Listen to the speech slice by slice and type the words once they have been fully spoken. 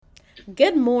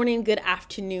Good morning, good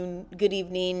afternoon, good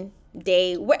evening,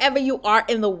 day, wherever you are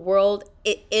in the world.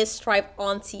 It is Stripe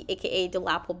Auntie, aka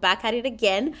Delapo, back at it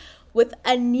again with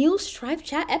a new Stripe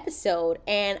Chat episode.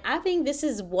 And I think this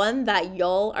is one that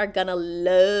y'all are gonna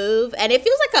love. And it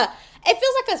feels like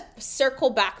a circle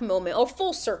back moment or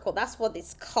full circle. That's what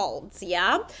it's called,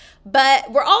 yeah.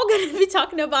 But we're all gonna be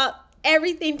talking about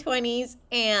everything 20s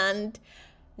and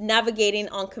navigating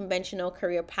unconventional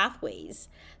career pathways.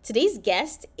 Today's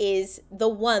guest is the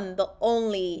one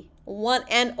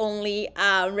and only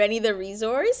Reni the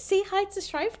Resource. Say hi to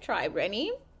Strife Tribe,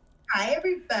 Reni. Hi,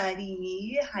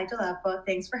 everybody. Hi, Delapo.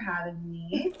 Thanks for having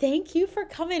me. Thank you for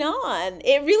coming on.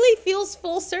 It really feels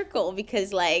full circle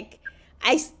because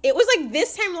it was like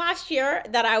this time last year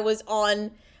that I was on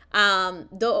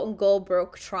Don't Go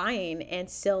Broke Trying, and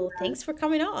so thanks for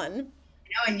coming on.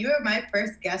 And you were my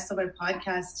first guest on my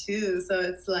podcast, too. So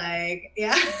it's like,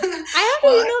 yeah. I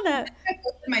Well, already know that. I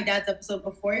posted my dad's episode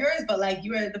before yours, but like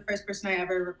you were the first person I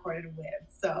ever recorded with.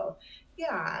 So,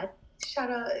 yeah.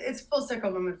 Shout out. It's full circle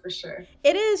moment for sure.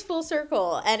 It is full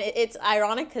circle, and it's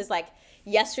ironic because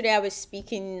yesterday I was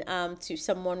speaking to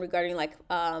someone regarding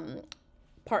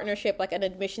partnership, like an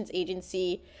admissions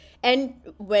agency, and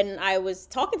when I was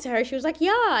talking to her, she was like,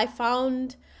 "Yeah, I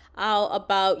found out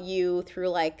about you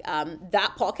through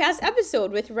that podcast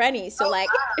episode with Rennie." So Oh,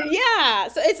 yeah,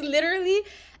 so it's literally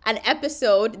an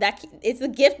episode it's the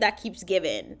gift that keeps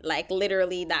giving, like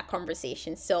literally that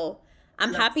conversation. So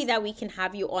I'm happy let's, that we can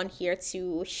have you on here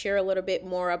to share a little bit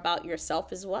more about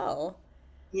yourself as well.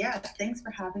 yeah. Thanks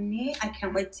for having me. I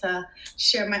can't wait to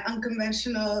share my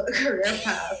unconventional career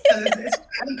path because it's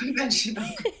unconventional.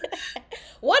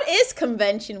 What is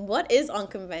convention? What is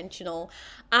unconventional?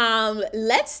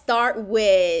 Let's start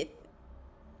with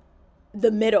the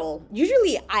middle.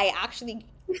 Usually I actually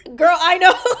girl, I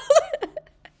know.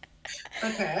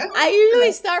 Okay. I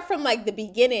usually start from the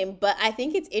beginning, but I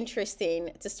think it's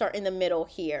interesting to start in the middle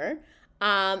here.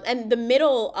 And the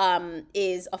middle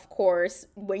is, of course,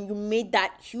 when you made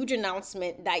that huge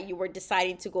announcement that you were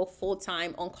deciding to go full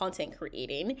time on content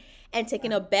creating and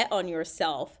taking a bet on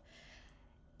yourself.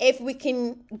 If we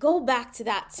can go back to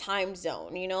that time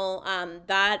zone, I don't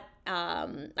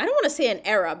want to say an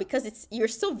era because you're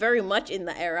still very much in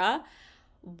the era.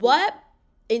 What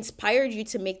inspired you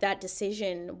to make that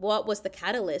decision? What was the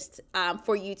catalyst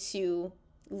for you to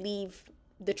leave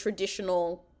the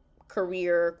traditional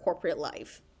career corporate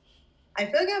life? I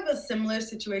feel like I have a similar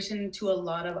situation to a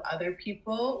lot of other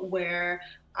people where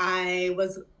I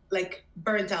was like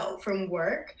burnt out from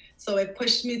work. So it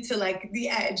pushed me to like the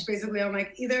edge. Basically, I'm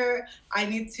like, either I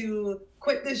need to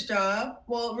quit this job.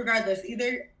 Well, regardless,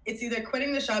 either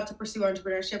quitting this job to pursue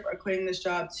entrepreneurship or quitting this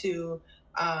job to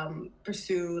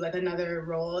pursue like another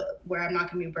role where I'm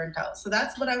not going to be burnt out. So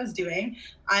that's what I was doing.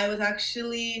 I was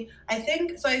actually, I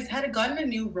think, so I had gotten a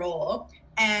new role,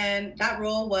 and that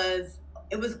role was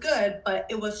it was good, but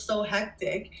it was so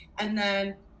hectic. And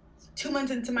then 2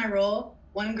 months into my role,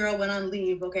 one girl went on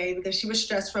leave, okay, because she was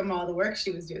stressed from all the work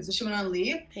she was doing. So she went on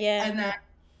leave. Yeah. And then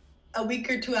a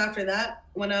week or two after that,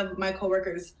 one of my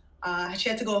coworkers, she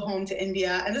had to go home to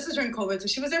India, and this was during COVID, so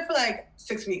she was there for like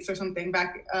 6 weeks or something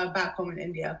back home in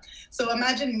India. So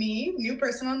imagine me, new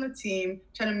person on the team,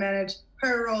 trying to manage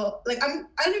her role. Like I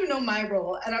don't even know my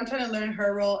role, and I'm trying to learn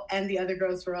her role and the other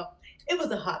girl's role. It was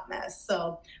a hot mess.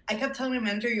 So I kept telling my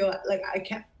manager, "Yo, like I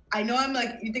can't." I know I'm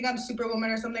like, you think I'm Superwoman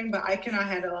or something, but I cannot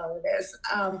handle all of this.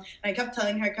 And I kept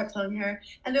telling her,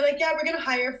 and they're like, yeah, we're gonna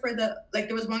hire for there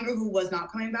was one girl who was not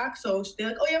coming back, so they're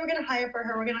like, oh yeah, we're gonna hire for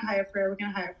her, we're gonna hire for her, we're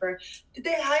gonna hire for her. Did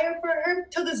they hire for her?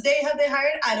 Till this day, have they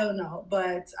hired? I don't know,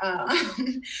 but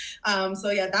so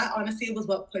yeah, that honestly was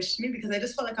what pushed me because I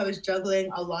just felt like I was juggling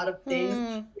a lot of things.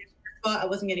 Hmm. But I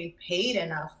wasn't getting paid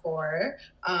enough for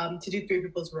to do three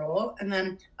people's role, and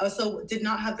then I also did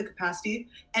not have the capacity,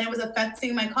 and it was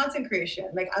affecting my content creation.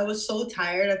 Like I was so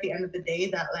tired at the end of the day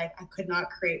that like I could not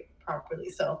create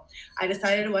properly. So I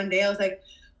decided one day I was like,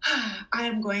 I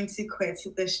am going to quit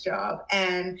this job,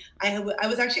 and I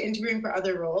was actually interviewing for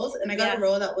other roles, and I got Yeah. a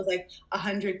role that was like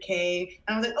 100K,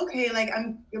 and I was like, okay, like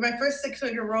you're my first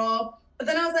 600 role, but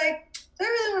then I was like, do I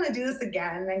really want to do this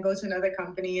again and go to another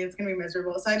company? It's gonna be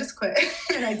miserable. So I just quit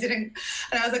and I didn't.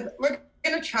 And I was like, we're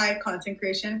gonna try content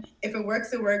creation. If it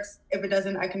works, it works. If it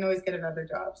doesn't, I can always get another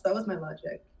job. So that was my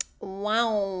logic.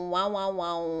 Wow, wow, wow,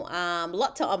 wow.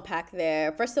 Lot to unpack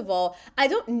there. First of all, I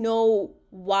don't know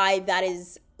why that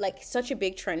is like such a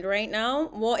big trend right now.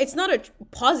 Well, it's not a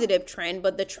positive trend,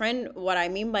 but the trend, what I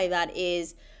mean by that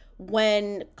is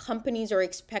when companies are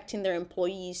expecting their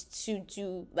employees to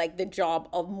do like the job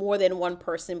of more than one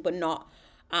person, but not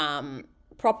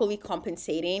properly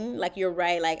compensating. Like you're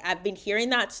right. Like I've been hearing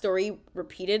that story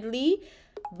repeatedly,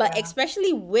 but Yeah.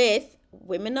 especially with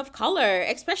women of color,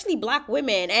 especially black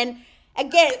women. And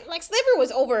again, like slavery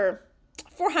was over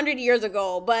 400 years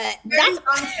ago, but Very that's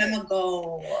long time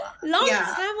ago. long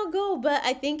Yeah. time ago. But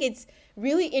I think it's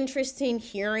really interesting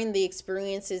hearing the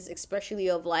experiences, especially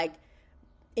of like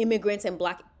immigrants and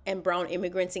black and brown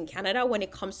immigrants in Canada when it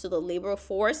comes to the labor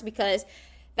force, because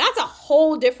that's a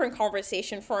whole different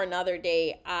conversation for another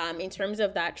day in terms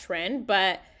of that trend.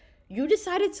 But you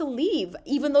decided to leave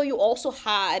even though you also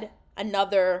had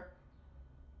another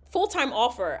full-time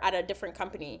offer at a different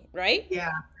company, right?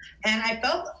 Yeah, and I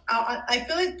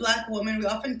feel like Black women, we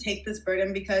often take this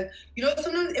burden because,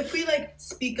 sometimes if we like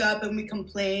speak up and we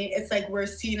complain, it's like we're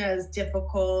seen as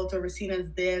difficult or we're seen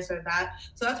as this or that.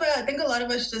 So that's why I think a lot of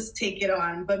us just take it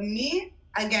on. But me,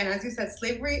 again, as you said,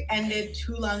 slavery ended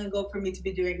too long ago for me to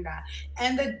be doing that.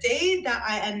 And the day that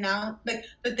I announced, like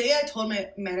the day I told my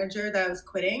manager that I was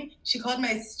quitting, she called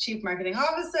my chief marketing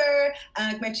officer,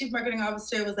 and like my chief marketing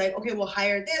officer was like, "Okay, we'll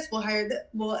hire this,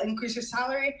 we'll increase your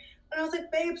salary." And I was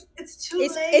like, "Babes, it's too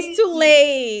It's late." too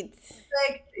late.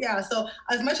 Like, yeah. So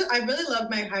as much as I really loved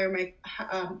my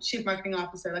chief marketing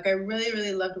officer, like I really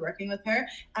really loved working with her,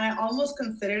 and I almost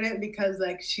considered it because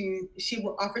like she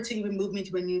offered to even move me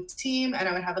to a new team, and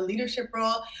I would have a leadership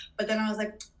role. But then I was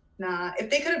like, nah. If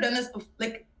they could have done this,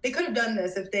 like they could have done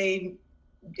this if they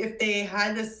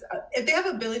had this if they have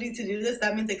ability to do this,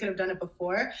 that means they could have done it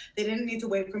before. They didn't need to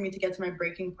wait for me to get to my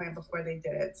breaking point before they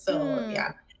did it. So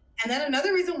yeah. And then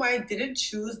another reason why I didn't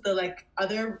choose the like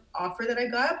other offer that I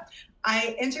got,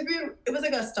 I interviewed, it was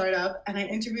like a startup, and I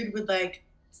interviewed with like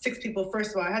 6 people. First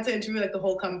of all, I had to interview like the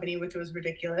whole company, which was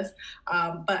ridiculous.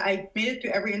 But I made it through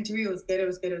every interview. It was good. It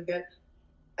was good. It was good.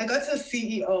 I got to the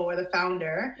CEO or the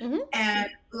founder, and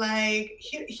like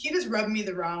he just rubbed me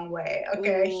the wrong way.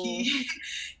 Okay,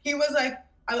 he was like,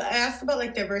 I asked about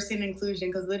like diversity and inclusion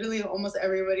because literally almost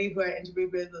everybody who I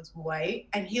interviewed with was white,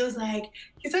 and he was like,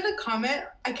 he said a comment.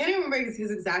 I can't even remember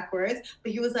his exact words,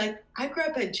 but he was like, "I grew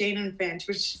up at Jane and Finch,"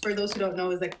 which for those who don't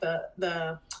know is like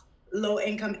the low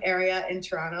income area in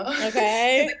Toronto.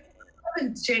 Okay.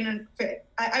 Jane and Finch.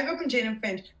 I grew up in Jane and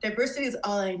Finch. Diversity is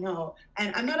all I know,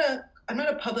 and I'm not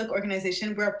a public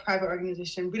organization. We're a private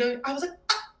organization. We don't. I was like,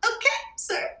 okay,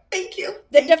 sir. Thank you.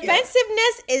 The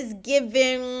defensiveness is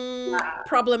given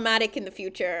problematic in the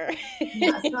future.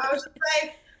 Yeah, so I was just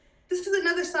like, this is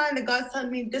another sign that God's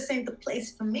telling me this ain't the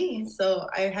place for me. So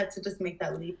I had to just make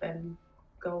that leap and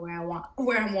go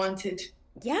where I'm wanted.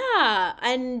 Yeah,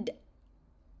 and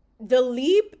the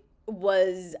leap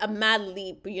was a mad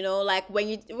leap, like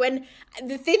when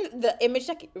the image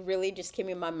that really just came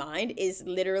in my mind is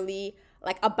literally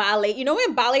like a ballet,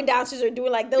 when ballet dancers are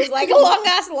doing like those like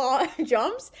long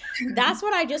jumps. That's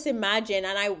what I just imagine.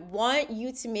 And I want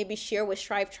you to maybe share with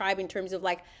Strive Tribe in terms of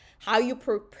like how you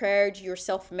prepared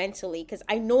yourself mentally, because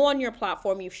I know on your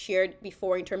platform you've shared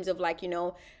before in terms of like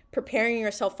preparing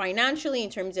yourself financially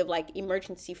in terms of like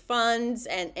emergency funds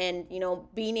and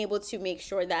being able to make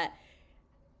sure that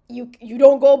you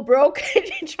don't go broke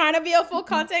trying to be a full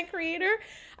content creator.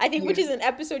 I think which is an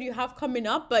episode you have coming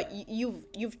up, but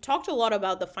you've talked a lot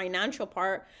about the financial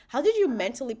part. How did you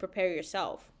mentally prepare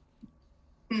yourself?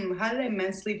 How did I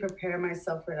mentally prepare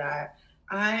myself for that?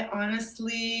 I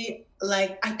honestly,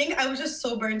 I think I was just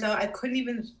so burnt out. I could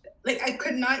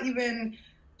not even,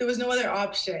 there was no other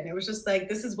option. It was just like,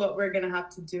 this is what we're going to have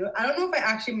to do. I don't know if I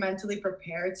actually mentally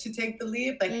prepared to take the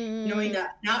leap, knowing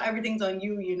that now everything's on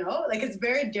you, it's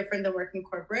very different than working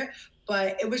corporate,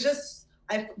 but it was just,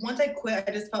 once I quit,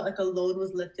 I just felt like a load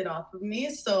was lifted off of me.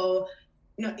 So,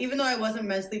 even though I wasn't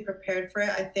mentally prepared for it,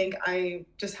 I think I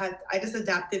just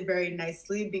adapted very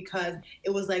nicely because it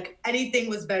was like anything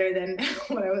was better than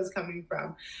what I was coming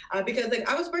from. Because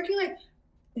I was working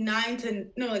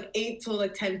 8 till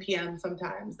 10 p.m.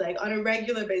 sometimes, on a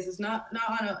regular basis, not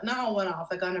on one-off,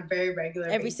 on a very regular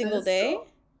every basis. Single day. So,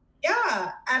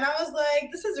 yeah, and I was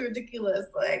like, this is ridiculous.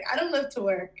 I don't live to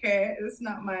work. Okay, this is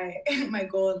not my my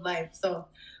goal in life. So,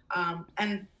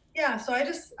 and yeah, so I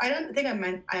don't think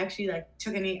I actually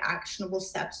took any actionable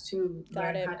steps to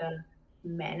learn how to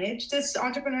manage this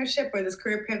entrepreneurship or this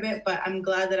career pivot. But I'm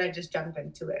glad that I just jumped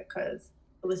into it because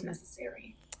it was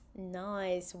necessary.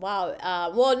 Nice. Wow.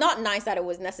 Well, not nice that it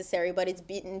was necessary, but it's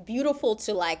been beautiful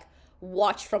to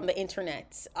watch from the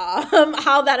internet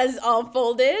how that has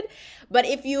unfolded. But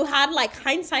if you had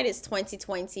hindsight is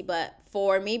 2020, but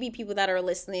for maybe people that are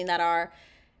listening that are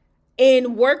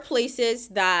in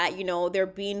workplaces that they're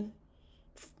being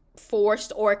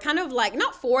forced or kind of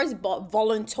not forced but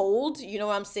voluntold, you know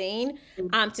what I'm saying,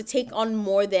 to take on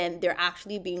more than they're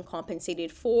actually being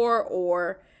compensated for,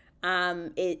 or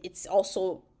It's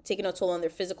also taking a toll on their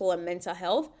physical and mental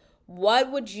health.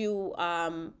 What would you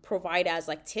provide as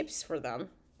like tips for them?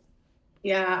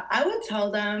 Yeah, I would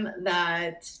tell them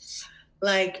that,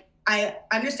 like, I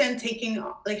understand taking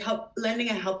like help, lending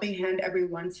a helping hand every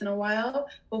once in a while,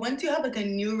 but once you have like a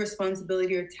new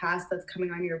responsibility or task that's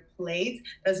coming on your plate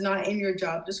that's not in your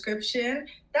job description,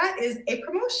 that is a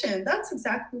promotion. That's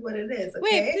exactly what it is.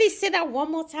 Wait, Okay. please say that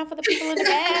one more time for the people in the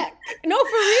back. No,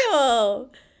 for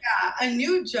real. A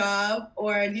new job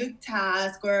or a new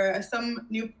task or some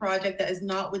new project that is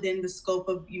not within the scope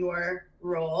of your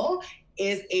role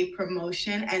is a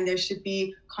promotion, and there should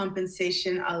be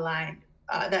compensation aligned.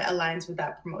 That aligns with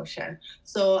that promotion.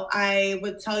 So I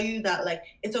would tell you that like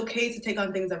it's okay to take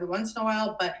on things every once in a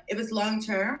while, but if it's long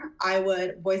term, I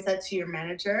would voice that to your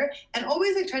manager and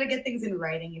always like try to get things in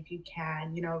writing if you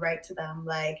can. You know, write to them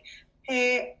like,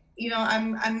 hey,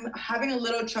 I'm having a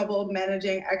little trouble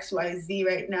managing XYZ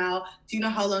right now. Do you know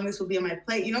how long this will be on my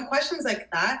plate? You know, questions like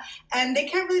that. And they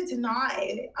can't really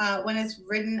deny when it's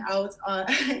written out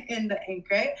in the ink,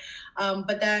 right?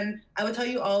 But then I would tell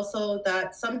you also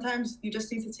that sometimes you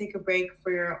just need to take a break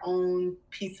for your own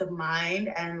peace of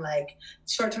mind. And like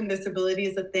short term disability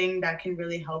is a thing that can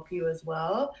really help you as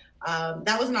well.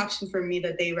 That was an option for me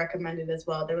that they recommended as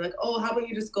well. They were like, oh, how about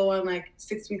you just go on like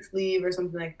 6 weeks leave or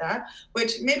something like that,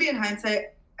 which maybe in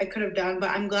hindsight I could have done, but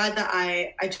I'm glad that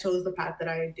I chose the path that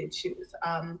I did choose.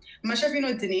 I'm not sure if you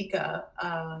know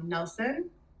Danica Nelson.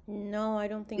 No, I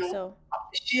don't think No, so.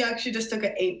 she actually just took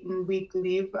an 8 week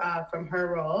leave from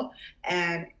her role,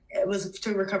 and it was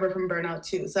to recover from burnout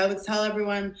too. So I would tell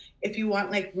everyone, if you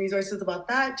want like resources about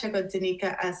that, check out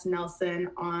Danica S. Nelson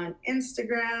on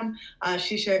Instagram.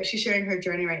 She's sharing her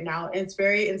journey right now, and it's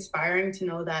very inspiring to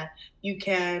know that you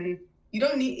can. You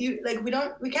don't need you like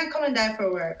we can't come and die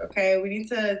for work. Okay, we need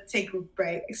to take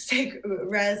breaks, take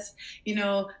rest. You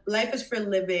know, life is for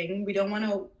living. We don't want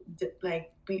to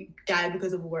like die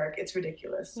because of work. It's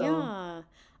ridiculous. So Yeah.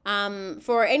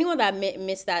 For anyone that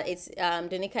missed that, it's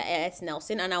Danica S.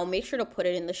 Nelson, and I'll make sure to put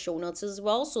it in the show notes as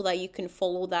well so that you can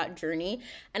follow that journey.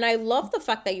 And I love the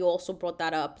fact that you also brought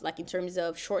that up, like in terms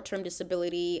of short term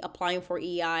disability, applying for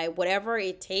EI, whatever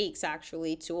it takes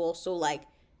actually to also like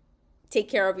take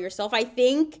care of yourself. I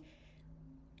think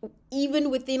even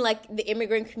within like the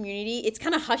immigrant community, it's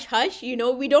kind of hush hush. You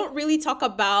know, we don't really talk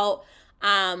about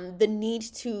the need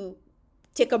to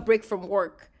take a break from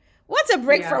work. What's a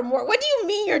break yeah. from work? What do you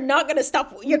mean you're not gonna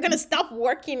stop? You're gonna stop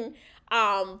working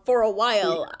for a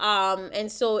while.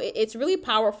 And so it's really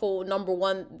powerful. Number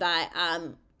one, that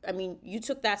I mean, you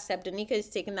took that step. Danica is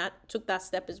taking that took that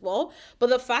step as well. But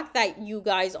the fact that you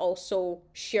guys also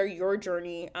share your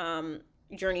journey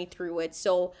through it.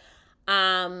 So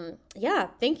yeah,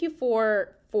 thank you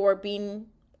for being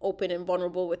open and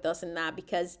vulnerable with us in that,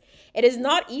 because it is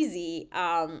not easy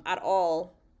at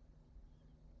all.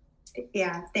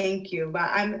 Yeah, thank you.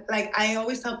 But I'm like, I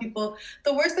always tell people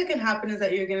the worst that can happen is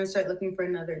that you're going to start looking for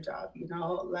another job, you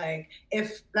know? Like,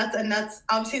 if that's, and that's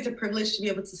obviously it's a privilege to be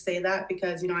able to say that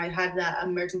because, you know, I had that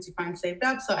emergency fund saved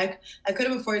up. So I could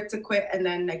have afforded to quit and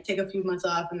then like take a few months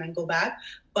off and then go back.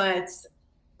 But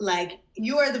like,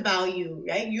 you are the value,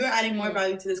 right? You're adding more Mm.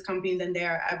 value to this company than they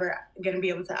are ever going to be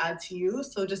able to add to you.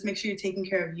 So just make sure you're taking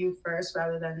care of you first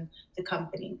rather than the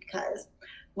company, because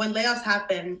when layoffs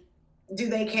happen, do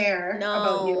they care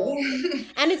about No. you?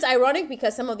 And it's ironic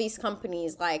because some of these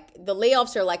companies, like the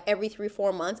layoffs are like every 3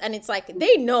 4 months, and it's like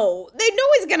they know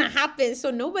it's gonna happen,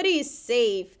 so nobody is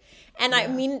safe. And I Yeah.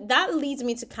 mean that leads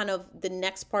me to kind of the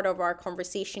next part of our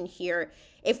conversation here.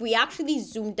 If we actually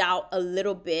zoomed out a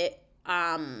little bit,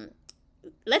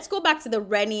 let's go back to the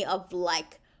Reni of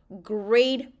like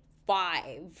grade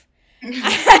 5.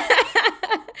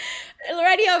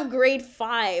 Already of grade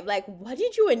 5, like what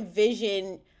did you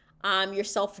envision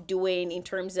yourself doing in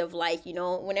terms of like, you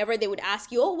know, whenever they would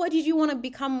ask you, oh, what did you want to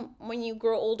become when you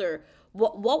grow older,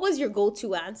 what was your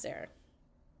go-to answer?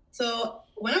 So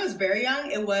when I was very young,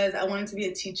 it was I wanted to be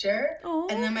a teacher, and Oh.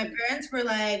 then my parents were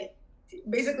like,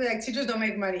 basically like teachers don't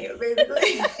make money,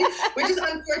 basically, which is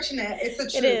unfortunate. It's the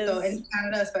It truth though. is. In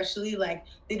Canada, especially, like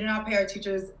they do not pay our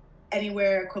teachers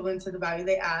anywhere equivalent to the value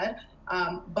they add.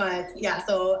 But yeah,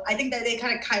 so I think that they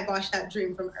kind of kiboshed that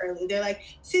dream from early. They're like,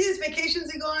 see these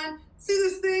vacations you go on, see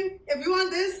this thing. If you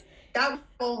want this, that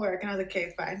won't work. And I was like,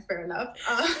 okay, fine, fair enough.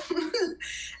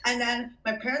 And then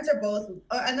my parents are both,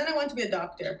 and then I want to be a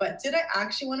doctor. But did I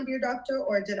actually want to be a doctor,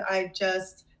 or did I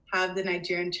just have the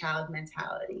Nigerian child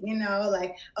mentality? You know,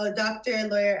 like, oh, doctor,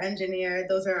 lawyer, engineer,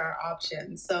 those are our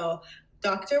options. So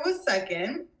doctor was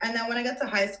second. And then when I got to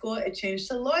high school, it changed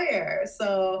to lawyer.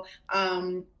 So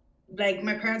like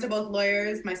my parents are both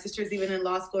lawyers. My sister's even in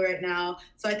law school right now.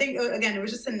 So I think again, it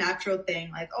was just a natural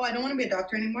thing. Like, oh, I don't want to be a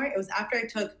doctor anymore. It was after I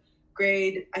took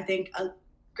I think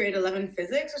grade 11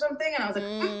 physics or something, and I was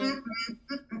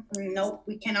like, nope,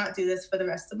 we cannot do this for the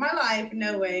rest of my life.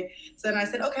 No way. So then I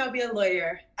said, okay, I'll be a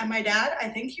lawyer. And my dad, I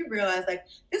think he realized like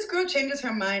this girl changes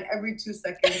her mind every 2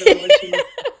 seconds about what she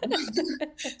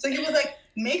wants. So he was like,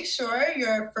 make sure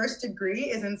your first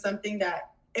degree is in something that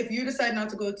if you decide not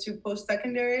to go to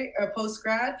post-secondary or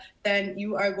post-grad, then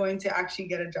you are going to actually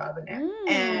get a job in it.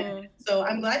 And so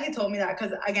I'm glad he told me that,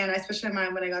 because again, I switched my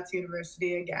mind when I got to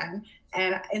university again.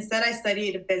 And instead I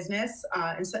studied business.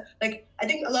 Instead, like I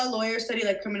think a lot of lawyers study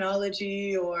like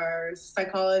criminology or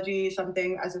psychology,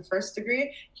 something as a first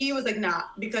degree. He was like, nah,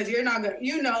 because you're not gonna,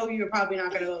 you're probably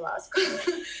not gonna go to law school.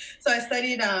 So I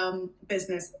studied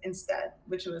business instead,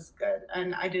 which was good.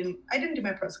 And I didn't do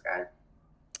my post-grad.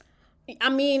 I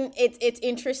mean, it's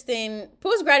interesting.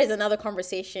 Postgrad is another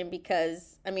conversation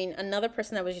because, I mean, another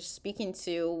person I was just speaking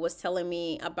to was telling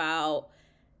me about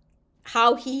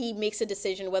how he makes a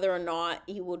decision whether or not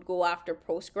he would go after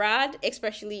postgrad,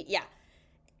 especially, yeah.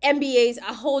 MBA is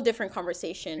a whole different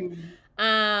conversation.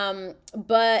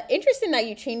 But interesting that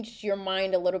you changed your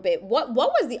mind a little bit. What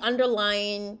was the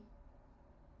underlying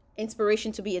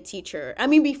inspiration to be a teacher? I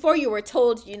mean, before you were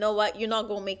told, you know what, you're not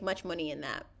going to make much money in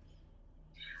that.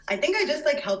 I think I just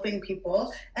like helping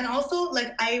people. And also,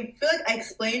 like, I feel like I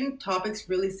explain topics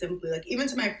really simply. Like, even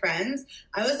to my friends,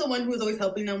 I was the one who was always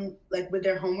helping them, like, with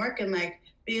their homework and, like,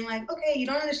 being like, okay, you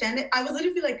don't understand it. I was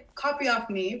literally like, copy off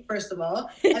me, first of all,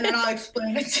 and then I'll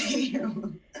explain it to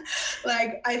you.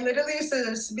 Like, I literally used to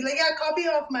just be like, yeah, copy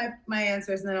off my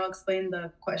answers, and then I'll explain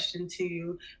the question to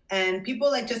you. And people,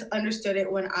 like, just understood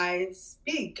it when I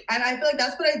speak. And I feel like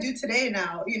that's what I do today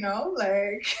now,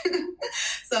 Like,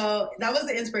 so that was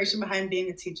the inspiration behind being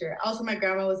a teacher. Also, my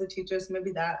grandma was a teacher, so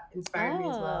maybe that inspired me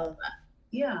as well. But,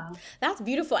 yeah, that's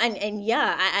beautiful. And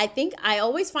yeah, I think I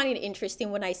always find it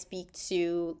interesting when I speak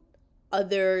to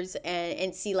others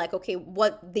and see like, okay,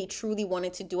 what they truly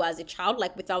wanted to do as a child,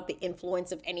 like without the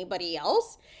influence of anybody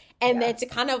else, and then to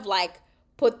kind of like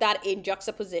put that in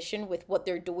juxtaposition with what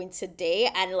they're doing today.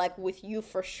 And like with you,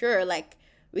 for sure, like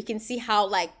we can see how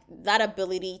like that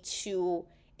ability to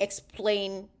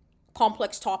explain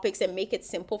complex topics and make it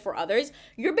simple for others,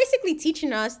 you're basically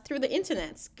teaching us through the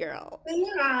internet, girl. Yeah,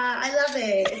 I love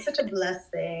it. It's such a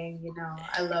blessing.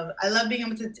 I love being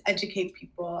able to educate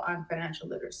people on financial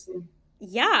literacy.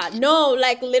 Yeah, no,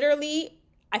 like literally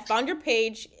I found your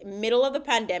page middle of the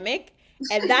pandemic,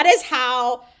 and that is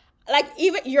how, like,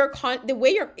 even the way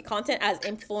your content has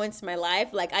influenced my life.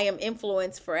 Like, I am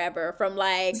influenced forever from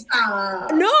like,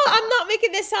 Stop. no, I'm not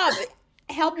making this up.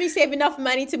 Help me save enough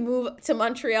money to move to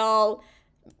Montreal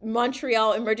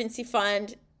emergency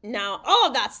fund, now all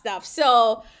of that stuff.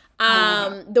 So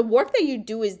the work that you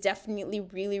do is definitely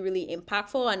really, really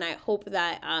impactful, and I hope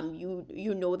that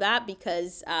you know that,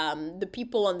 because the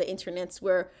people on the internets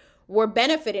were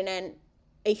benefiting. And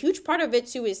a huge part of it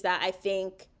too is that I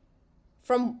think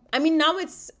now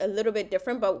it's a little bit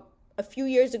different, but a few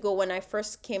years ago when I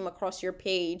first came across your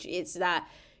page, it's that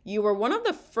you were one of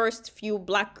the first few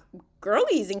Black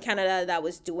girlies in Canada that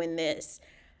was doing this.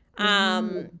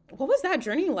 What was that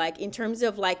journey like in terms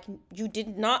of like,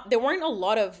 there weren't a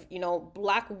lot of,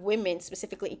 Black women,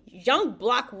 specifically young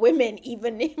Black women,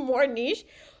 even more niche,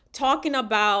 talking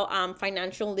about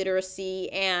financial literacy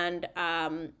and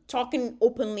talking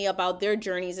openly about their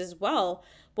journeys as well.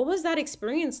 What was that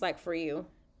experience like for you?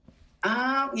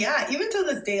 Yeah, even till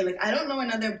this day, like I don't know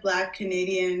another Black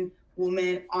Canadian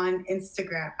woman on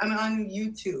Instagram. I mean, on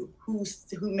YouTube who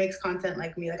makes content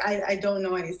like me. Like I don't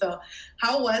know any. So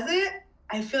how was it?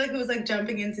 I feel like it was like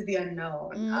jumping into the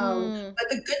unknown. But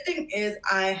the good thing is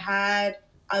I had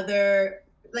other,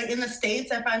 like in the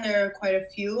States, I find there are quite a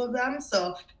few of them.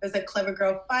 So there's like Clever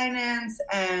Girl Finance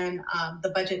and the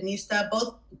Budgetnista,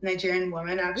 both Nigerian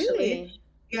women actually. Really?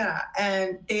 Yeah,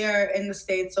 and they are in the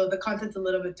States, so the content's a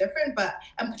little bit different.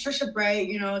 And Patricia Bright,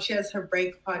 she has her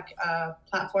Break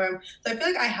platform. So I feel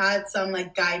like I had some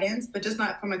like guidance, but just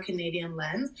not from a Canadian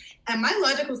lens. And my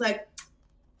logic was like,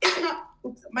 if not,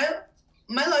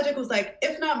 my logic was like,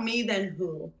 if not me, then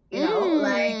who?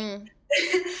 Like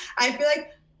I feel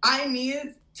like I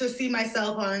need to see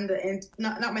myself on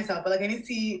not myself, but like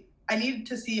I need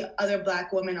to see other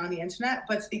Black women on the internet,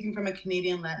 but speaking from a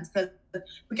Canadian lens, because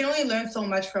we can only learn so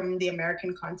much from the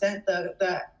American content.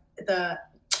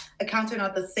 I accounts are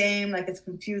not the same. Like, it's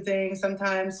confusing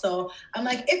sometimes. So I'm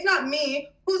like, if not me,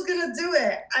 who's gonna do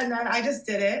it? And then I just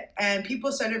did it, and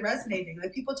people started resonating.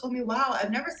 Like, people told me, wow,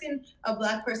 I've never seen a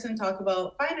Black person talk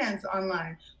about finance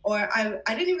online, or I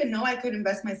didn't even know I could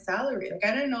invest my salary. Like,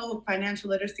 I didn't know financial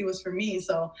literacy was for me.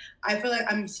 So I feel like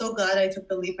I'm so glad I took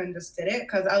the leap and just did it,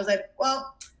 because I was like,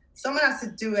 well, someone has to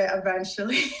do it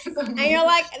eventually. And you're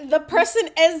like, the person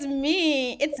is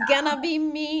me. It's gonna be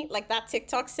me, like that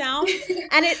TikTok sound.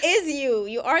 And it is you.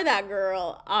 You are that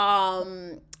girl.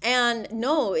 And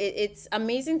no, it's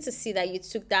amazing to see that you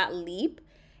took that leap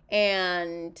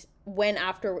and went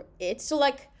after it. So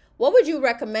like, what would you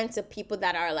recommend to people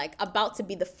that are like about to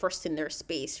be the first in their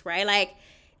space, right? Like,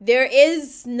 there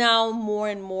is now more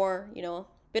and more,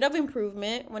 bit of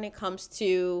improvement when it comes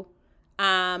to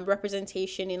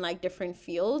representation in like different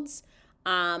fields,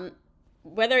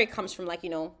 whether it comes from like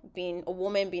being a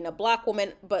woman, being a Black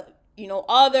woman, but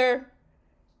other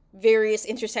various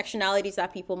intersectionalities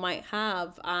that people might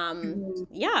have.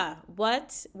 Yeah,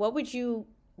 what would you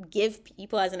give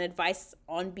people as an advice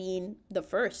on being the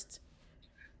first?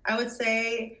 I would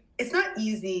say it's not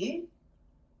easy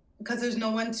because there's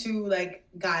no one to like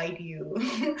guide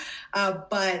you,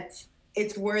 but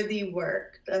it's worthy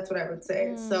work. That's what I would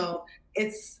say. So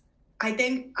I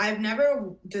think I've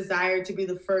never desired to be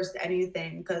the first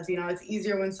anything, because it's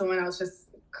easier when someone else just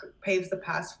paves the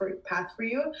path for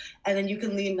you, and then you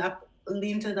can lean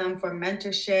to them for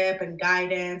mentorship and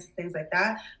guidance and things like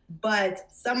that. But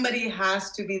somebody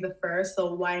has to be the first,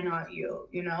 so why not you?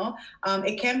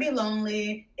 It can be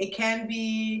lonely, it can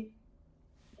be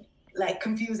like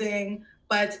confusing,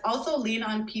 but also lean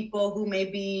on people who may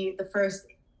be the first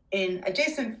in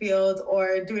adjacent fields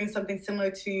or doing something similar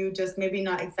to you, just maybe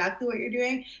not exactly what you're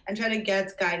doing, and try to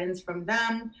get guidance from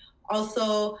them.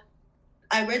 Also,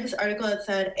 I read this article that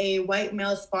said a white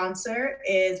male sponsor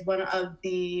is one of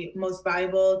the most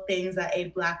valuable things that a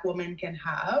Black woman can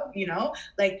have.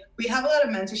 Like, we have a lot of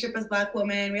mentorship as Black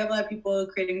women. We have a lot of people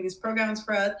creating these programs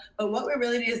for us. But what we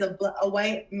really need is a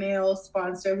white male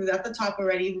sponsor who's at the top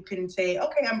already, who can say,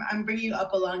 okay, I'm bringing you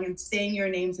up along and saying your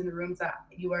names in the rooms that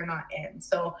you are not in.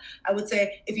 So I would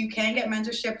say if you can get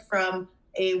mentorship from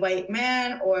a white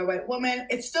man or a white woman,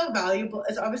 it's still valuable.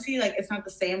 It's obviously like it's not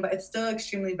the same, but it's still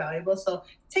extremely valuable. So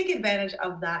take advantage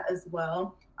of that as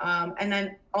well. And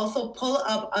then also pull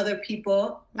up other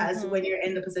people as when you're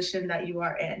in the position that you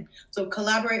are in. So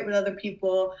collaborate with other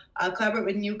people, collaborate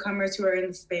with newcomers who are in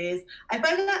the space. I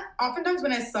find that oftentimes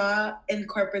when I saw in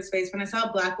corporate space, when I saw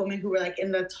Black women who were like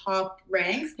in the top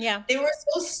ranks, they were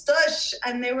so stush,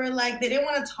 and they were like, they didn't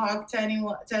want to talk to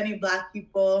any Black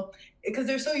people, because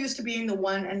they're so used to being the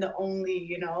one and the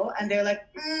only, and they're like,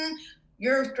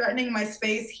 you're threatening my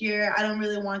space here. I don't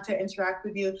really want to interact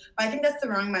with you. But I think that's the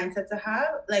wrong mindset to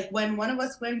have. Like, when one of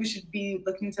us win, we should be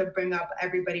looking to bring up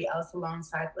everybody else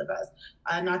alongside with us,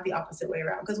 not the opposite way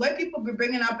around. Because white people be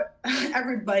bringing up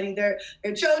everybody, their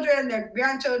children, their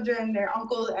grandchildren, their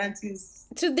uncles, aunties.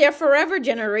 To their forever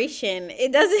generation.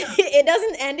 It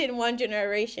doesn't end in one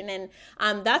generation.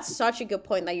 And that's such a good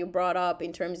point that you brought up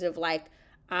in terms of like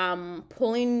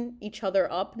pulling each other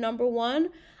up, number one.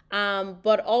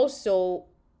 But also,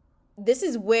 this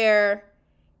is where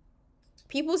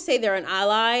people say they're an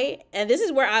ally, and this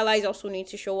is where allies also need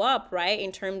to show up, right?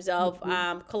 In terms of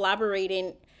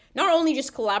collaborating, not only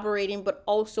just collaborating, but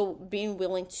also being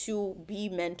willing to be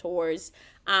mentors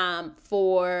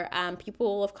for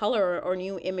people of color or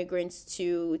new immigrants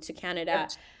to Canada.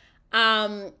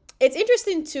 It's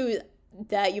interesting too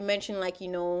that you mentioned, like,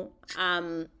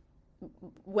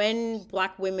 when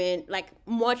Black women, like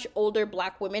much older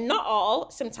Black women, not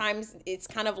all, sometimes it's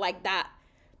kind of like that,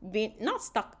 being not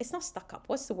stuck, it's not stuck up,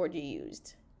 what's the word you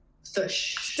used?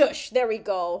 Stush, there we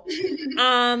go.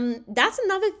 That's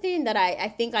another thing that I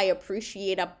think I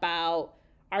appreciate about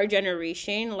our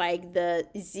generation, like the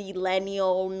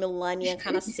zillennial, millennial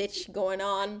kind of sitch going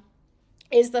on,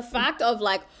 is the fact of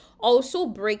like also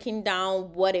breaking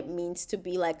down what it means to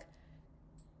be like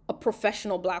a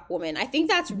professional Black woman. I think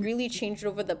that's really changed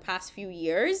over the past few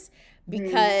years,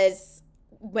 because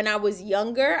when I was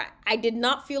younger, I did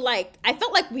not feel like, I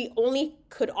felt like we only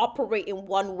could operate in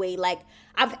one way. Like,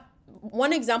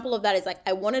 one example of that is like,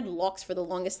 I wanted locks for the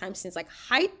longest time since like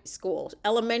high school,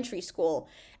 elementary school.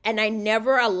 And I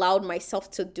never allowed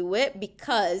myself to do it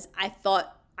because I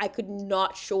thought I could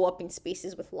not show up in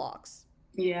spaces with locks.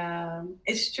 Yeah,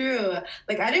 it's true.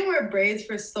 Like, I didn't wear braids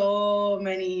for so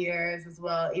many years as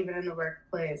well, even in the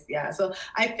workplace. Yeah, so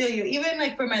I feel you. Even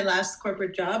like for my last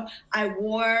corporate job, I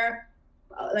wore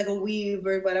like a weave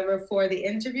or whatever for the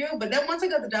interview. But then once I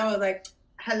got the job, I was like,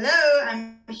 hello,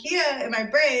 I'm here in my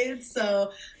braids.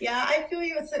 So yeah, I feel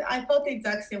you. I felt the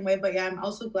exact same way, but yeah, I'm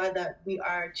also glad that we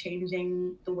are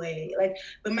changing the way. Like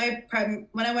when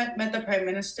I went met the prime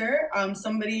minister,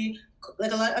 somebody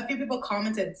like a few people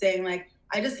commented saying like,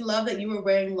 I just love that you were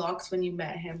wearing locks when you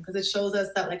met him because it shows us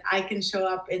that like I can show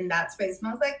up in that space. And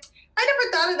I was like, I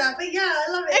never thought of that, but yeah,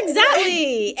 I love it.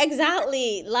 Exactly,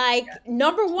 exactly. Like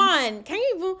number one, can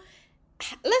you even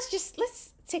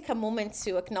let's take a moment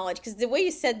to acknowledge because the way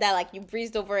you said that, like you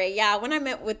breezed over it. Yeah, when I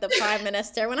met with the prime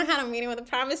minister, when I had a meeting with the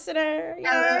prime minister,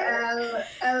 yeah.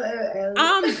 LOL,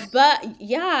 LOL. But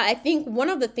yeah, I think one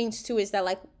of the things too is that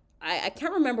like I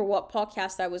can't remember what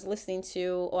podcast I was listening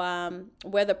to,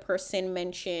 where the person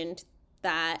mentioned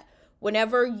that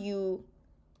whenever you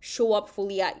show up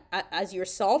fully as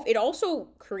yourself, it also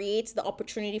creates the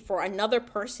opportunity for another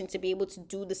person to be able to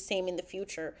do the same in the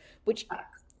future, which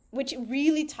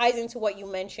really ties into what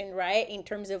you mentioned, right? In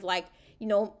terms of like, you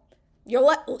know, your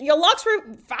locks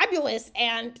were fabulous,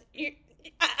 and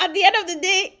at the end of the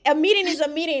day, a meeting is a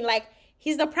meeting. Like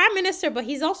he's the prime minister, but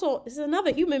he's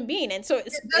another human being, and so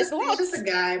it's He's just a locks.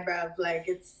 guy, bruv. Like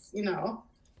it's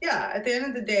yeah. At the end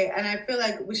of the day, and I feel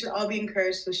like we should all be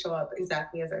encouraged to show up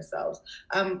exactly as ourselves.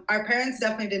 Our parents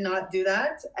definitely did not do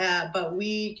that, but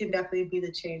we can definitely be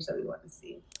the change that we want to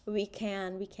see. We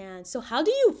can. So how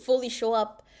do you fully show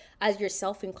up as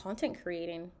yourself in content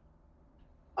creating?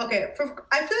 Okay,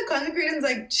 I feel like content creating is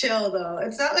like chill though.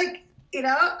 It's not like I'm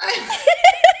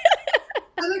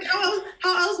like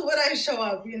how else would I show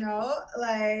up?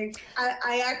 Like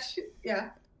I actually yeah.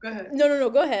 Go ahead. No, no, no.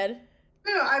 Go ahead.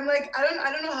 No, I'm like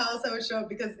I don't know how else I would show up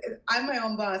because I'm my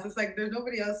own boss. It's like there's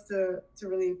nobody else to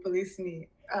really police me.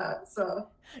 So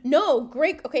No,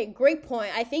 great. Okay, great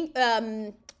point. I think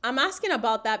I'm asking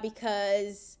about that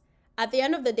because at the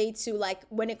end of the day too, like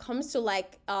when it comes to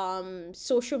like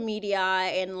social media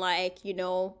and like,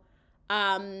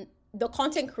 the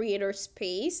content creator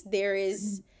space, there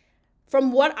is,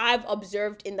 from what I've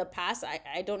observed in the past,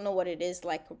 I don't know what it is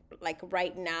like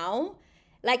right now.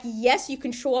 Like yes, you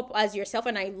can show up as yourself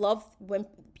and I love when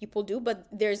people do, but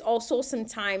there's also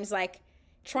sometimes like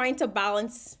trying to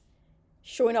balance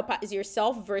showing up as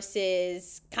yourself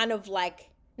versus kind of like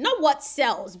not what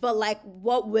sells, but like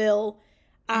what will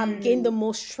gain the mm,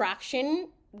 most traction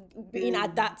being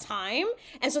at mm, that time.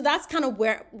 And so that's kind of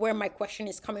where my question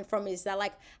is coming from, is that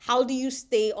like how do you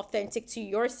stay authentic to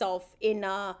yourself in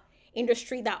a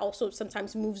industry that also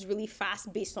sometimes moves really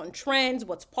fast based on trends,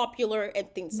 what's popular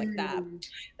and things like that. mm.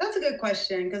 That's a good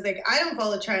question because like I don't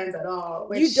follow trends at all,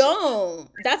 You which don't.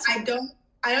 That's I don't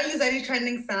I don't use any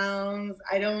trending sounds.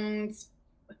 I don't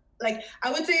like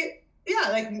I would say yeah,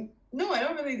 like no, I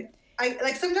don't really I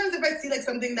like sometimes if I see like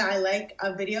something that I like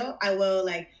a video, I will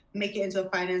like make it into a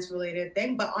finance related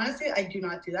thing. But honestly, I do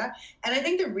not do that. And I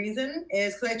think the reason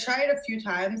is because I tried a few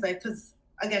times, like because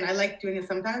again, I like doing it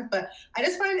sometimes, but I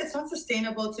just find it's not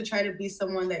sustainable to try to be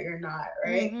someone that you're not,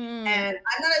 right? mm-hmm. And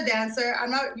I'm not a dancer. I'm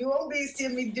not. You won't be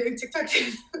seeing me doing TikTok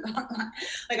dances.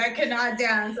 Like I cannot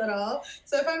dance at all.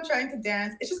 So if I'm trying to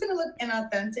dance, it's just gonna look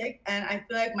inauthentic. And I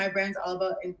feel like my brand's all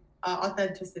about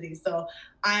authenticity. So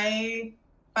I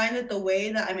find that the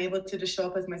way that I'm able to just show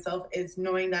up as myself is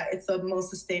knowing that it's the most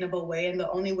sustainable way and the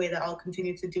only way that I'll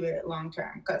continue to do it long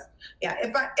term. Because yeah,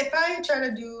 if I try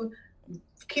to do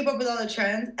keep up with all the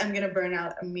trends, I'm gonna burn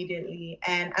out immediately.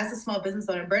 And as a small business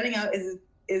owner, burning out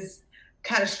is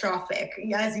catastrophic,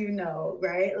 as you know,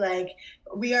 right? Like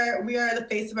we are the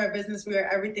face of our business. We are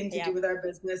everything to Yeah. do with our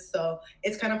business. So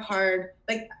it's kind of hard.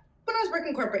 Like when I was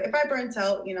working corporate, if I burnt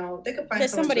out, they could find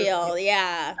There's someone to somebody replace. else.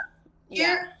 Yeah. Yeah.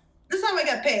 Here, this is how I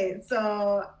get paid.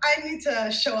 So I need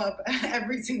to show up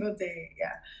every single day.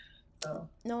 Yeah. So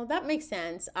No, that makes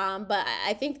sense. But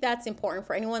I think that's important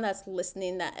for anyone that's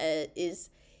listening. That is,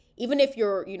 even if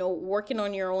you're, working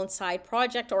on your own side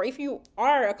project, or if you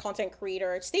are a content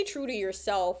creator, stay true to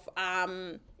yourself.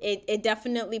 It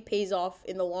definitely pays off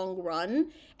in the long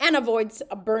run and avoids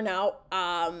a burnout.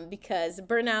 Because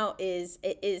burnout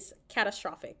is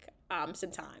catastrophic.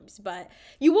 Sometimes, but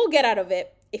you will get out of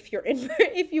it if you're in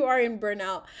if you are in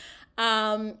burnout.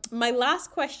 My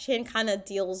last question kind of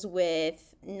deals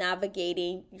with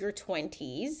navigating your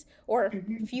 20s, or a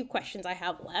mhm. few questions I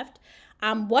have left.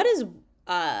 Um, what is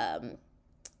um,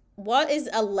 what is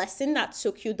a lesson that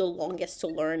took you the longest to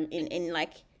learn in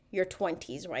like your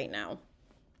 20s right now?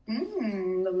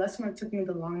 The lesson that took me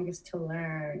the longest to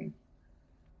learn.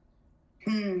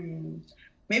 Hmm.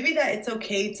 Maybe that it's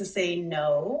okay to say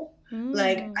no.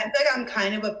 Like I Mm, feel like I'm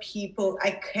kind of a people.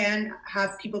 I can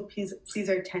have people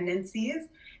pleaser tendencies,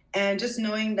 And just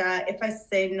knowing that if I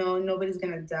say no, nobody's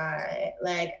gonna die.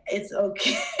 Like, it's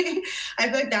okay. I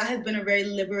feel like that has been a very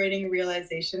liberating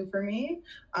realization for me.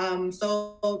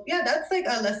 So yeah, that's like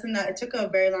a lesson that it took a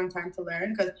very long time to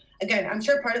learn. Because again, I'm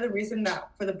sure part of the reason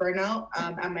that for the burnout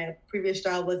at my previous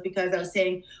job was because I was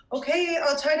saying, okay,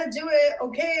 I'll try to do it.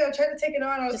 Okay, I'll try to take it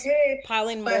on. Just Okay,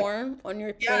 piling but more on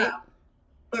your yeah, plate.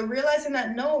 but realizing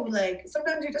that no, like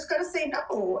sometimes you just gotta say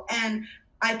no. And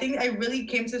I think I really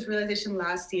came to this realization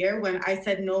last year when I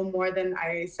said no more than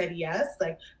I said yes.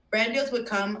 Like brand deals would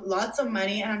come, lots of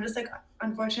money, and I'm just like,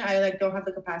 unfortunately, I like don't have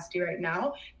the capacity right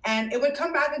now. And it would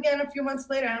come back again a few months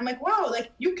later, and I'm like, wow, like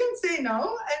you can say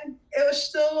no, and it will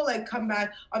still like come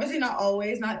back. Obviously, not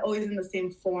always in the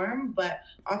same form, but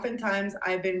oftentimes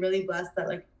I've been really blessed that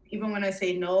like even when I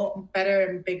say no, better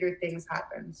and bigger things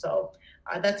happen. So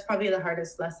that's probably the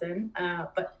hardest lesson.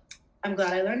 But I'm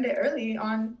glad I learned it early-ish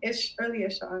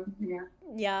on. Yeah.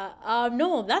 Yeah.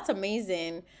 No, that's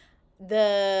amazing.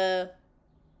 The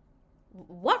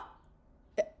what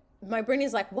my brain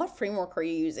is like, what framework are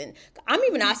you using? I'm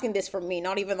even asking this for me,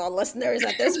 not even the listeners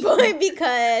at this point,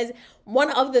 because one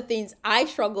of the things I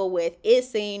struggle with is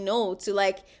saying no to,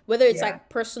 like, whether it's Yeah. like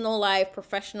personal life,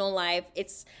 professional life.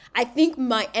 I think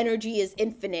my energy is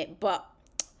infinite, but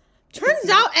It's turns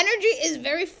not. out energy is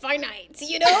very finite,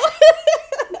 you know?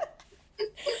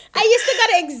 I used to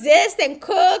gotta exist and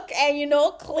cook and,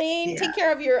 clean, Yeah. take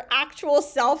care of your actual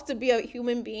self to be a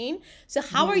human being. So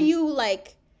how are Mhm. you,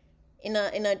 like, in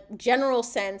a general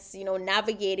sense,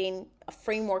 navigating a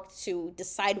framework to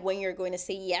decide when you're going to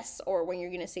say yes or when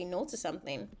you're going to say no to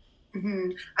something?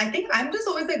 I think I'm just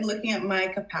always like looking at my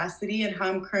capacity and how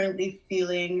I'm currently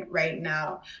feeling right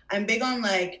now. I'm big on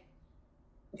like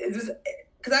is this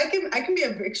because I can be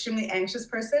an extremely anxious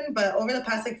person, but over the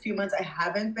past like few months I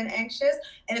haven't been anxious,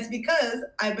 and it's because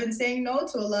I've been saying no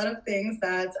to a lot of things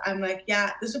that I'm like,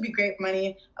 yeah, this would be great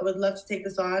money. I would love to take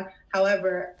this on.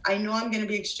 However, I know I'm going to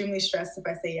be extremely stressed if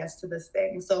I say yes to this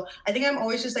thing. So I think I'm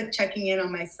always just like checking in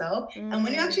on myself. And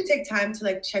when you Mm. actually take time to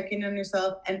like check in on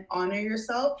yourself and honor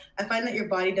yourself, I find that your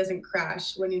body doesn't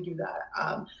crash when you do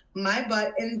that. My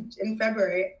butt in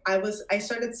February, I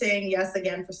started saying yes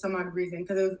again for some odd reason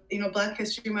because it was Black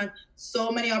History Month, so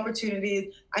many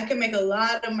opportunities. I can make a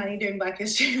lot of money during Black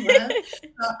History Month.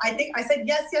 So I think I said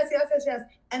yes, yes, yes, yes, yes,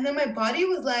 and then my body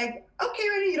was like, okay,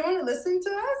 Reni, you don't want to listen to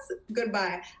us?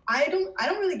 Goodbye. I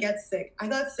don't really get sick. I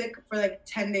got sick for like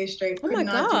 10 days straight, Oh could my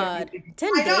not do God. anything.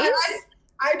 10 I know days?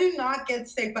 I do not get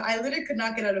sick, but I literally could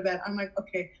not get out of bed. I'm like,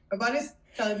 okay, my body's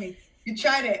telling me you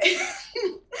tried it.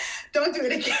 Don't do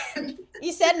it again.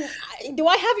 You said, do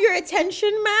I have your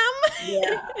attention,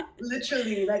 Yeah, ma'am?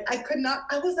 literally. Like I could not.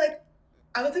 I was like,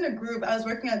 I was in a group. I was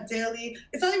working out daily.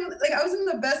 It's not even like I was in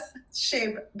the best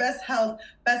shape, best health,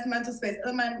 best mental space.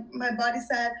 And my body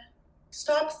said,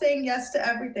 stop saying yes to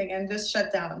everything and just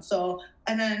shut down. So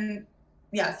and then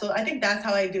yeah, so I think that's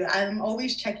how I do it. I'm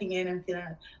always checking in and feeling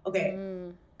like, okay,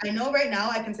 Mm. I know right now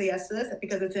I can say yes to this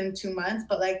because it's in 2 months,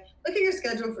 but like look at your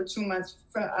schedule for 2 months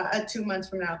from 2 months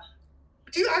from now.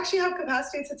 Do you actually have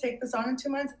capacity to take this on in 2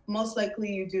 months? Most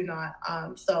likely you do not.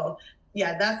 So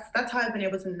yeah, that's how I've been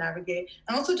able to navigate,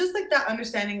 and also just like that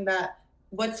understanding that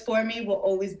what's for me will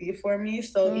always be for me.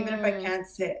 So even if I Mm. can't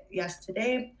say yes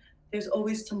today, there's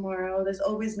always tomorrow. There's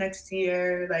always next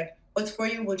year. Like what's for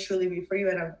you will truly be for you,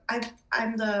 and I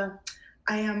am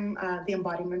the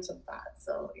embodiment of that.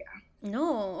 So yeah.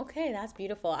 No, okay, that's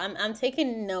beautiful. I'm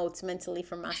taking notes mentally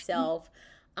for myself,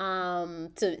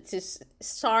 to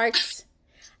start.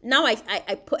 Now I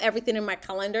put everything in my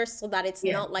calendar so that it's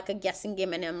Yeah. not like a guessing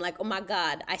game, and I'm like, oh my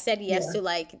God, I said yes Yeah. to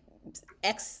like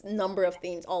X number of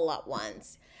things all at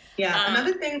once. Yeah, Uh,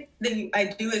 another thing that I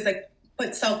do is like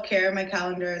put self care in my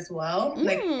calendar as well,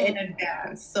 like in mm,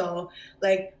 advance. So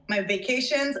like my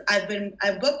vacations,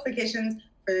 I booked vacations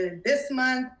for this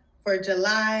month, for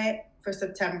July, for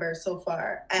September so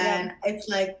far, yeah. and it's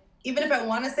like even if I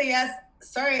want to say yes,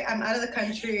 sorry, I'm out of the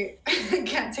country, I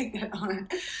can't take that on.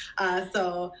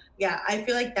 So yeah, I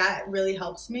feel like that really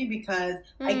helps me because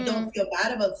I don't Mm, feel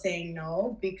bad about saying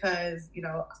no because you're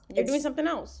doing it's something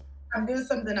else. I'm doing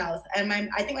something else. And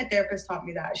I think my therapist taught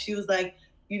me that. She was like,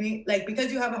 you need like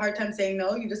because you have a hard time saying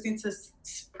no, you just need to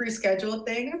pre-schedule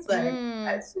things. Like,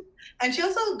 Mm, and she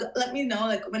also let me know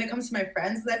like when it comes to my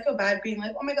friends, 'cause I feel bad being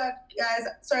like, oh my god, guys,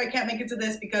 sorry, I can't make it to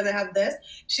this because I have this.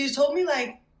 She told me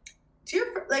like, do you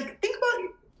like think about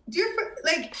do you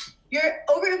like you're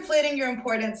overinflating your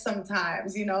importance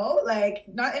sometimes, you know, like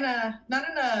not in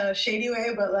a shady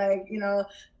way, but like, you know,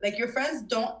 like your friends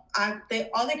don't act, they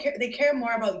care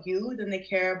more about you than they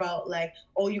care about like,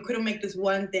 oh, you couldn't make this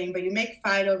one thing, but you make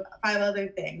five other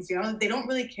things, you know, they don't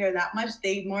really care that much.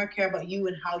 They more care about you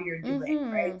and how you're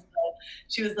doing, right? Mm-hmm. So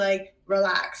she was like,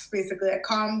 relax, basically, like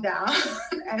calm down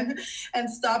and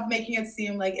stop making it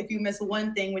seem like if you miss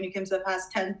one thing when you came to the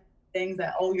past 10 things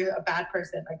that, oh, you're a bad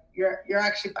person. Like you're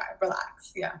actually fine.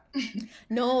 Relax. Yeah.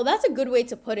 No, that's a good way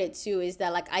to put it too, is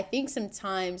that like I think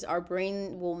sometimes our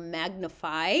brain will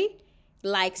magnify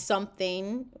like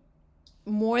something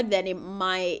more than it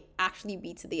might actually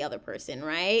be to the other person,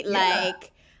 right? Yeah.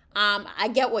 Like I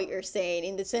get what you're saying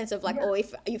in the sense of like, Yeah. oh,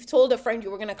 if you've told a friend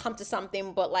you were gonna come to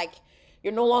something, but like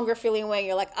you're no longer feeling well,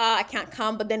 you're like, I can't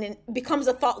come, but then it becomes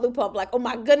a thought loop of like, oh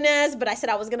my goodness, but I said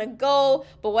I was gonna go,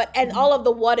 but what, and all of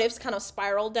the what ifs kind of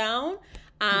spiral down.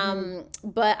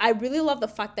 But I really love the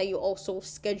fact that you also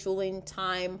scheduling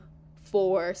time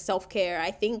for self-care.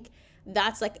 I think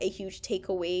that's like a huge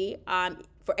takeaway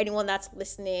for anyone that's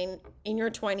listening in your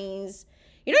 20s.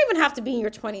 You don't even have to be in your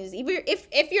 20s. Even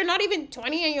if you're not even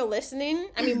 20 and you're listening,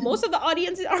 I mean, most of the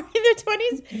audience are in their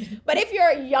 20s. But if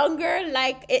you're younger,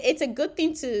 like it's a good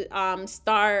thing to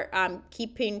start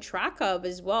keeping track of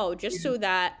as well, just so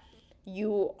that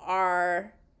you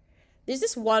are. There's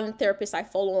this one therapist I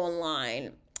follow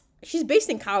online. She's based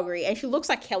in Calgary and she looks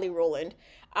like Kelly Rowland.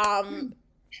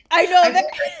 I know I've that.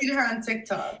 seen her on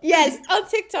TikTok. Yes, on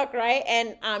TikTok, right?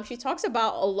 And she talks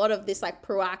about a lot of this like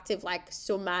proactive, like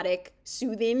somatic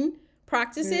soothing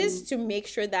practices to make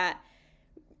sure that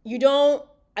you don't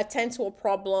attend to a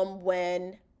problem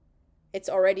when it's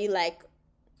already like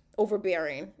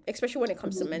overbearing, especially when it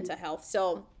comes to mental health.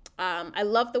 So I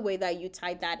love the way that you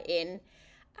tied that in.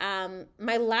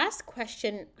 My last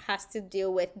question has to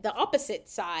deal with the opposite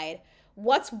side.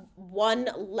 What's one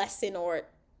lesson or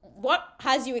what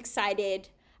has you excited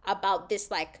about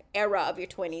this like era of your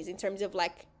 20s in terms of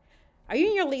like, are you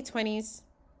in your late 20s?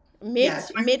 Yeah,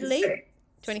 Mid late?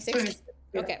 26. 26? 26.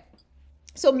 Yeah. Okay.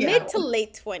 So Yeah. mid to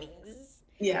late 20s.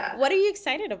 Yeah. What are you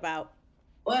excited about?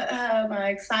 What am I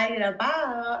excited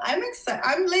about? I'm excited.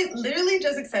 Literally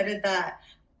just excited that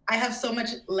I have so much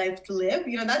life to live.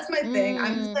 You know, that's my thing.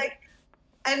 I'm just like,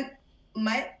 and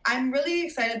I'm really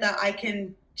excited that I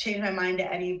can change my mind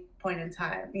at any point in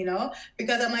time, you know,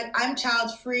 because I'm like, I'm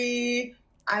child free.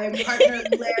 I'm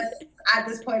partnerless at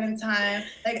this point in time.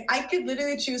 Like I could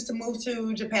literally choose to move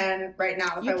to Japan right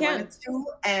now if You I can. wanted to.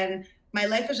 And my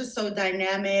life is just so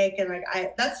dynamic and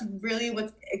like that's really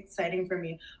what's exciting for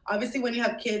me. Obviously when you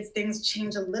have kids, things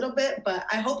change a little bit, but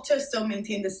I hope to still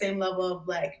maintain the same level of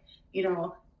like, you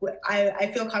know,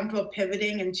 I feel comfortable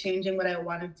pivoting and changing what I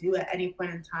want to do at any point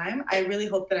in time. I really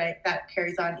hope that that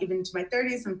carries on even into my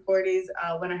 30s and 40s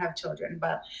when I have children.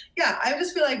 But yeah, I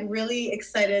just feel like really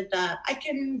excited that I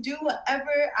can do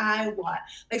whatever I want.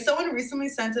 Like someone recently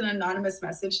sent an anonymous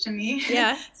message to me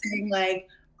Yeah. saying like,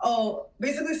 oh,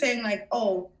 basically saying like,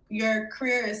 oh, your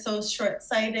career is so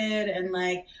short-sighted and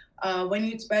like by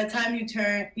the time you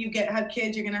have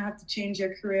kids, you're gonna have to change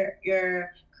your career,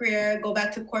 go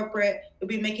back to corporate, you'll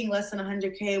be making less than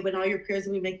 100K when all your peers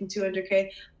will be making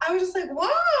 200K. I was just like,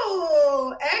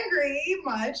 whoa, angry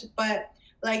much, but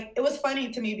like it was funny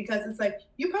to me because it's like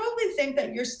you probably think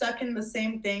that you're stuck in the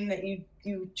same thing that you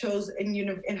chose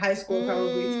in high school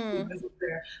probably to do as a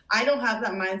career. I don't have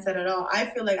that mindset at all. I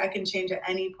feel like I can change at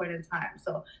any point in time,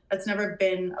 so that's never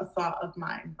been a thought of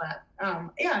mine. But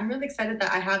yeah, I'm really excited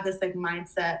that I have this like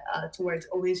mindset towards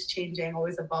always changing,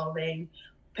 always evolving,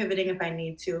 pivoting if I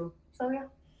need to. So yeah.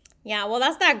 Yeah, well,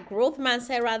 that's that growth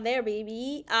mindset right there,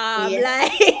 baby. Yeah.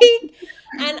 Like,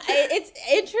 and it's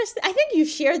interesting. I think you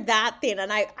shared that thing,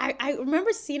 and I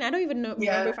remember seeing. I don't even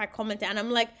remember if I commented, and I'm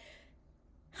like,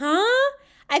 huh?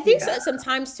 I think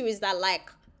sometimes too is that like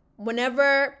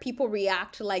whenever people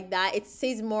react like that, it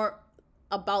says more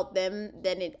about them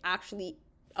than it actually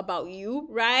about you,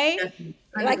 right?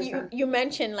 Definitely. Like you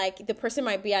mentioned, like the person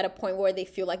might be at a point where they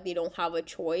feel like they don't have a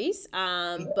choice,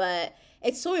 but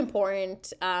it's so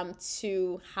important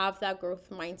to have that growth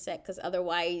mindset because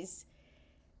otherwise,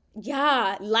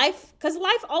 yeah, because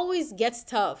life always gets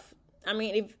tough. I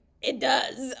mean, if it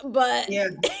does, but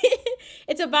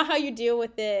it's about how you deal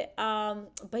with it.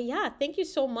 But yeah, thank you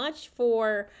so much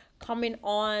for coming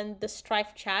on the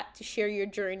Strife Chat to share your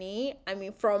journey. I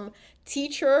mean, from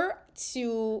teacher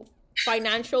to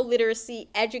financial literacy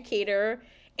educator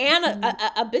and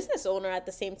a business owner at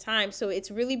the same time. So it's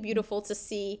really beautiful to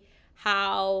see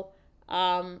how,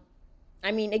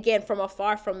 I mean, again, from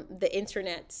afar from the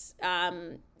internet,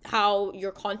 how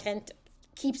your content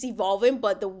keeps evolving,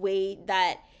 but the way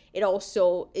that it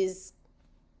also is,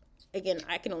 again,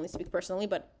 I can only speak personally,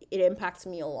 but it impacts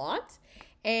me a lot.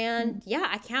 And yeah,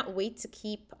 I can't wait to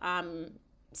keep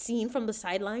seeing from the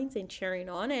sidelines and cheering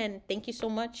on. And thank you so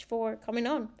much for coming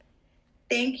on.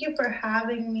 Thank you for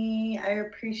having me. I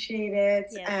appreciate it.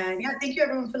 Yes. And yeah, thank you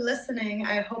everyone for listening.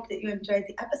 I hope that you enjoyed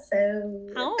the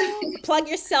episode. Oh, plug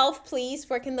yourself, please.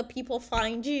 Where can the people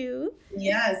find you?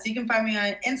 Yes, you can find me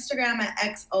on Instagram at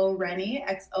XOReni,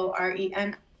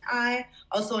 XORENI.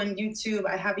 Also on YouTube.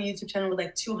 I have a YouTube channel with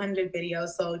like 200 videos,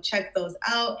 so check those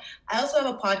out. I also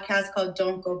have a podcast called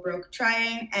Don't Go Broke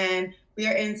Trying, and we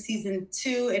are in season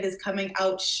 2. It is coming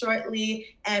out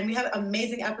shortly, and we have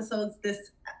amazing episodes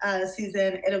this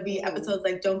season. It'll be episodes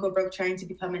like Don't Go Broke Trying to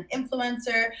Become an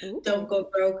Influencer, Ooh. Don't Go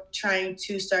Broke Trying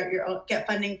to Start Your Own, Get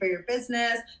Funding for Your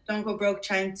Business, Don't Go Broke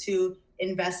Trying to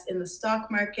invest in the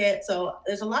stock market. So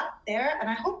there's a lot there, and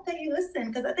I hope that you listen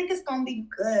because I think it's gonna be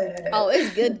good. Oh,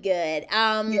 it's good.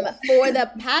 Yeah. For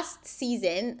the past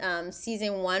season,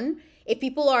 season 1, if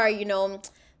people are,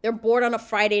 they're bored on a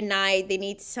Friday night, they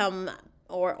need some,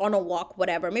 or on a walk,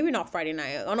 whatever, maybe not Friday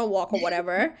night, on a walk or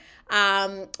whatever,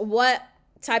 what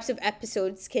types of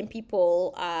episodes can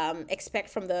people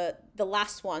expect from the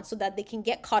last one so that they can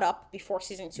get caught up before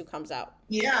season 2 comes out?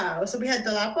 Yeah, so we had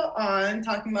Dalapa on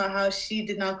talking about how she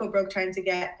did not go broke trying to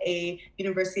get a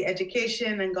university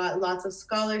education and got lots of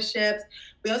scholarships.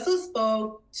 We also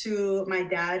spoke to my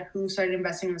dad, who started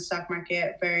investing in the stock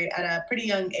market at a pretty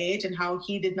young age, and how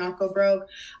he did not go broke.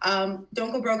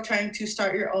 Don't go broke trying to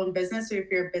start your own business. So if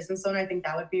you're a business owner, I think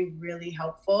that would be really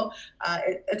helpful.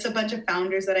 It's a bunch of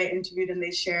founders that I interviewed, and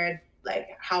they shared like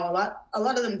how a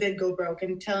lot of them did go broke,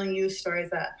 and telling you stories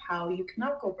that how you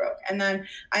cannot go broke. And then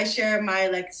I share my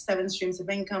like 7 streams of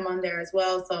income on there as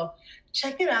well. So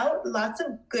check it out. Lots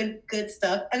of good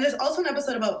stuff. And there's also an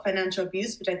episode about financial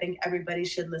abuse, which I think everybody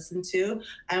should listen to.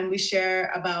 And we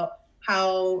share about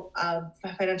how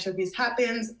financial abuse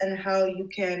happens and how you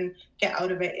can get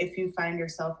out of it if you find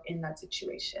yourself in that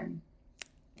situation.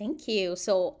 Thank you.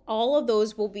 So all of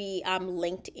those will be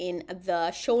linked in the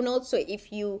show notes. So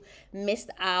if you missed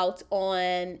out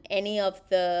on any of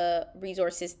the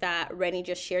resources that Reni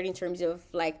just shared in terms of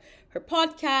like her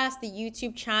podcast, the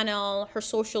YouTube channel, her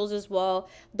socials as well,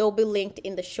 they'll be linked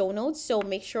in the show notes. So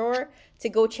make sure to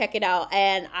go check it out.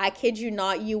 And I kid you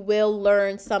not, you will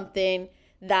learn something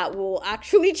that will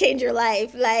actually change your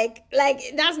life. Like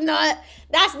that's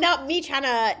not me trying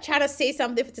to say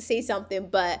something to say something,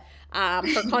 but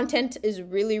her content is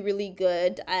really, really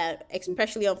good,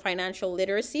 especially on financial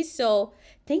literacy. So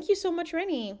thank you so much,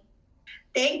 Reni.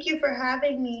 Thank you for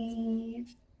having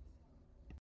me.